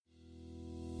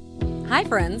Hi,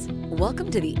 friends.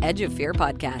 Welcome to the Edge of Fear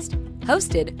podcast,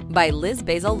 hosted by Liz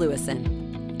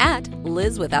Basil-Lewison, at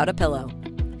Liz Without a Pillow.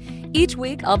 Each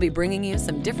week, I'll be bringing you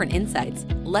some different insights,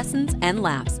 lessons, and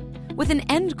laughs, with an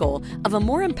end goal of a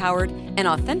more empowered and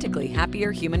authentically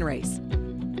happier human race.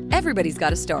 Everybody's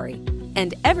got a story,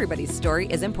 and everybody's story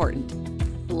is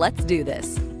important. Let's do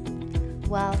this.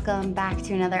 Welcome back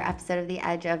to another episode of the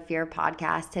Edge of Fear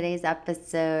podcast. Today's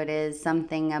episode is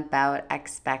something about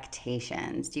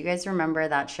expectations. Do you guys remember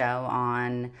that show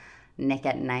on Nick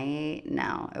at Night?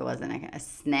 No, it wasn't Nick.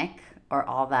 Snick or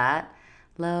all that.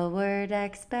 Lowered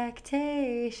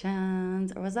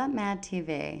expectations. Or was that Mad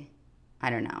TV? I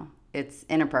don't know. It's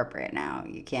inappropriate now.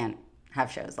 You can't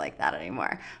have shows like that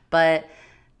anymore. But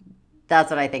that's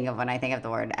what I think of when I think of the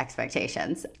word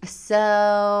expectations.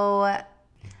 So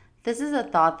this is a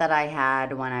thought that I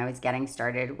had when I was getting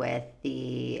started with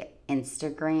the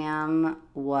Instagram,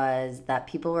 was that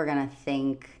people were going to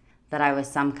think that I was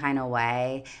some kind of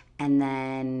way and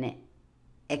then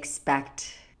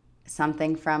expect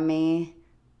something from me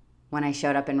when I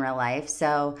showed up in real life.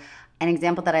 So an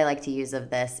example that I like to use of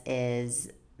this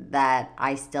is that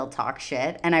I still talk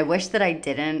shit, and I wish that I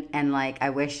didn't, and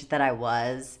I wish that I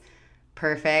was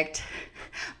perfect,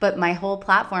 but my whole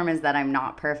platform is that I'm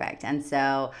not perfect. And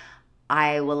so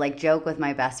I will joke with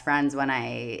my best friends when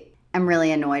I am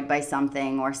really annoyed by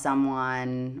something or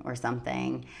someone or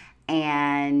something,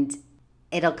 and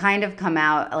it'll kind of come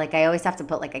out, I always have to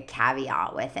put a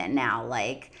caveat with it now.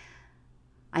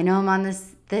 I know I'm on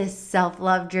this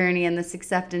self-love journey and this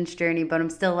acceptance journey, but I'm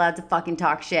still allowed to fucking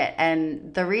talk shit.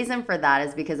 And the reason for that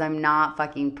is because I'm not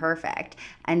fucking perfect.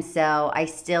 And so I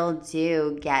still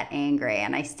do get angry,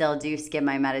 and I still do skip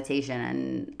my meditation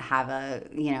and have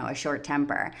a short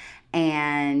temper.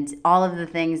 And all of the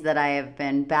things that I have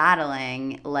been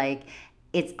battling,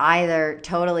 it's either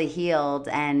totally healed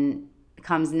and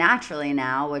comes naturally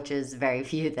now, which is very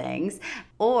few things,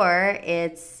 or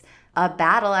it's a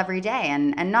battle every day,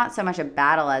 and not so much a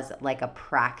battle as a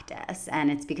practice.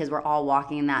 And it's because we're all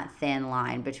walking in that thin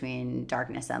line between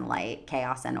darkness and light,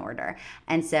 chaos and order.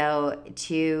 And so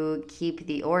to keep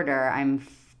the order, I'm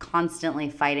constantly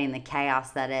fighting the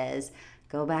chaos that is,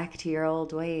 go back to your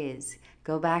old ways,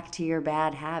 go back to your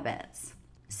bad habits.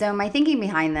 So my thinking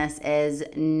behind this is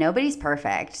nobody's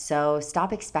perfect, so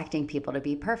stop expecting people to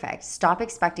be perfect. Stop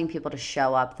expecting people to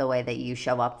show up the way that you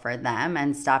show up for them,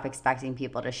 and stop expecting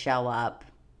people to show up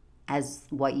as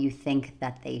what you think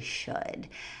that they should.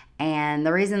 And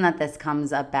the reason that this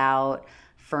comes about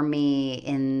for me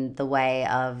in the way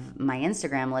of my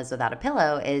Instagram, Liz Without a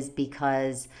Pillow, is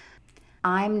because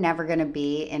I'm never going to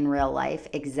be in real life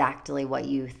exactly what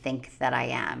you think that I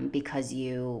am because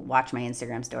you watch my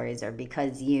Instagram stories, or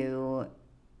because you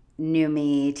knew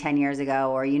me 10 years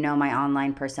ago, or my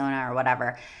online persona or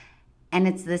whatever. And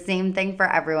it's the same thing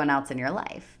for everyone else in your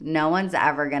life. No one's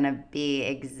ever going to be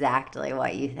exactly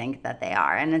what you think that they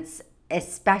are. And it's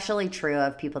especially true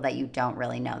of people that you don't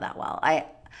really know that well. I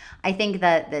think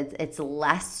that it's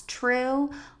less true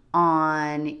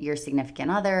on your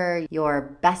significant other,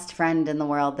 your best friend in the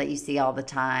world that you see all the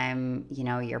time,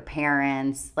 your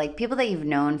parents, people that you've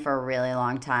known for a really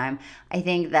long time. I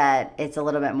think that it's a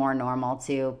little bit more normal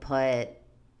to put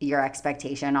your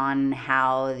expectation on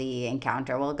how the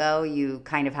encounter will go. You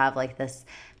kind of have this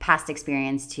past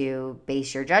experience to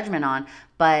base your judgment on.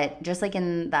 But just like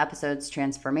in the episodes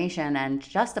Transformation and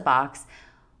Just a Box,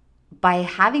 by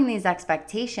having these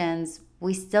expectations,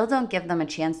 we still don't give them a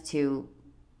chance to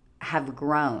have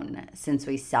grown since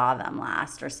we saw them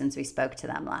last, or since we spoke to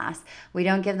them last. We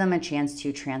don't give them a chance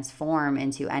to transform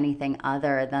into anything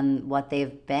other than what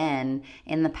they've been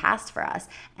in the past for us.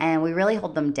 And we really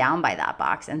hold them down by that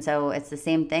box. And so it's the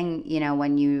same thing,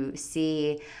 when you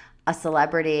see a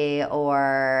celebrity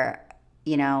or,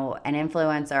 an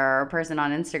influencer or a person on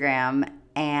Instagram,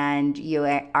 and you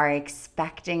are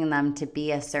expecting them to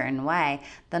be a certain way,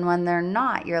 then when they're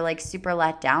not, you're super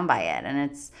let down by it. And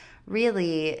it's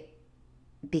really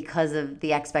because of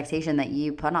the expectation that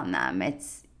you put on them.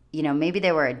 It's, maybe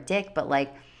they were a dick, but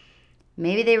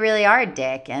maybe they really are a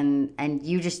dick, and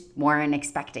you just weren't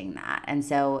expecting that. And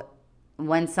so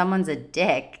when someone's a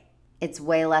dick, it's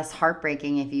way less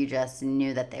heartbreaking if you just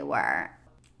knew that they were.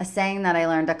 A saying that I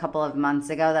learned a couple of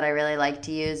months ago that I really like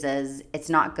to use is, it's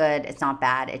not good, it's not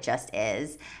bad, it just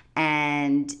is.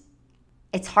 And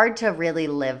it's hard to really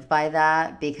live by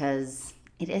that, because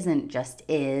it isn't just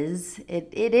is.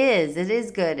 It is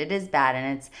good, it is bad,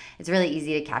 and it's really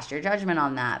easy to cast your judgment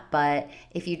on that. But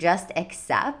if you just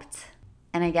accept,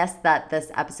 and I guess that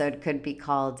this episode could be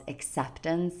called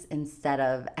acceptance instead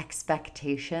of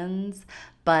expectations,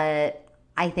 but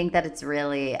I think that it's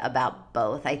really about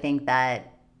both. I think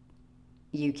that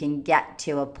you can get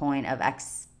to a point of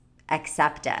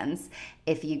acceptance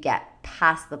if you get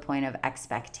past the point of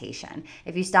expectation.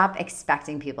 If you stop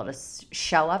expecting people to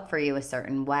show up for you a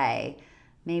certain way,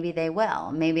 maybe they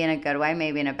will. Maybe in a good way,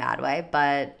 maybe in a bad way,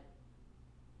 but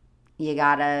you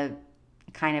gotta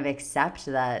kind of accept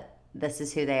that this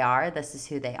is who they are, this is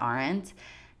who they aren't.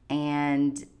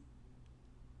 And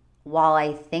while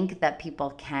I think that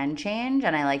people can change,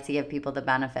 and I like to give people the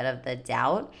benefit of the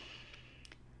doubt,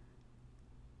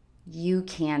 you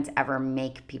can't ever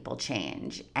make people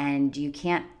change. And you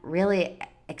can't really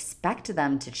expect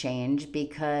them to change,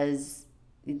 because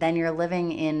then you're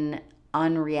living in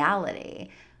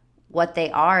unreality. What they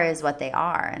are is what they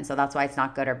are. And so that's why it's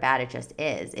not good or bad. It just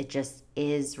is. It just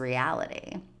is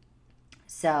reality.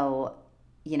 So,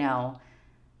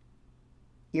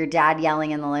 your dad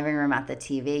yelling in the living room at the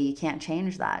TV, you can't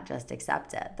change that. Just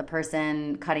accept it. The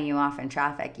person cutting you off in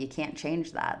traffic, you can't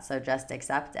change that. So just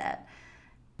accept it.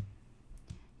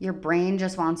 Your brain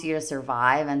just wants you to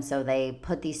survive, and so they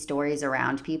put these stories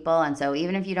around people. And so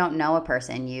even if you don't know a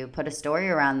person, you put a story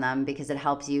around them because it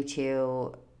helps you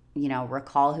to,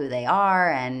 recall who they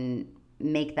are and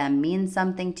make them mean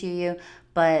something to you.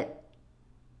 But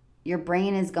your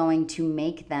brain is going to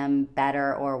make them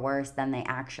better or worse than they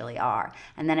actually are.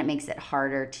 And then it makes it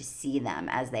harder to see them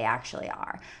as they actually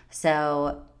are.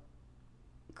 So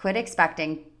quit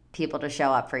expecting people to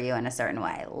show up for you in a certain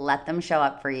way. Let them show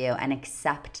up for you and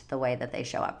accept the way that they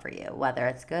show up for you. Whether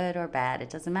it's good or bad,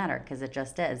 it doesn't matter, because it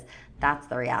just is. That's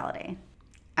the reality.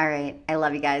 All right. I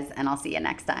love you guys, and I'll see you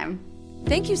next time.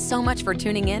 Thank you so much for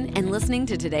tuning in and listening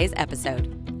to today's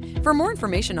episode. For more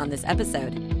information on this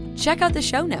episode, check out the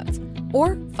show notes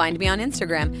or find me on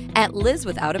Instagram at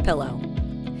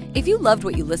LizWithoutAPillow. If you loved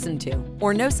what you listened to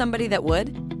or know somebody that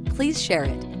would, please share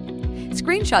it.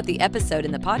 Screenshot the episode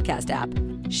in the podcast app,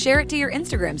 share it to your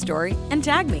Instagram story, and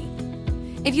tag me.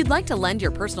 If you'd like to lend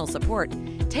your personal support,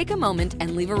 take a moment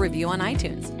and leave a review on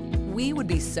iTunes. We would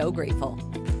be so grateful.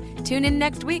 Tune in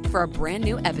next week for a brand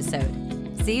new episode.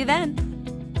 See you then.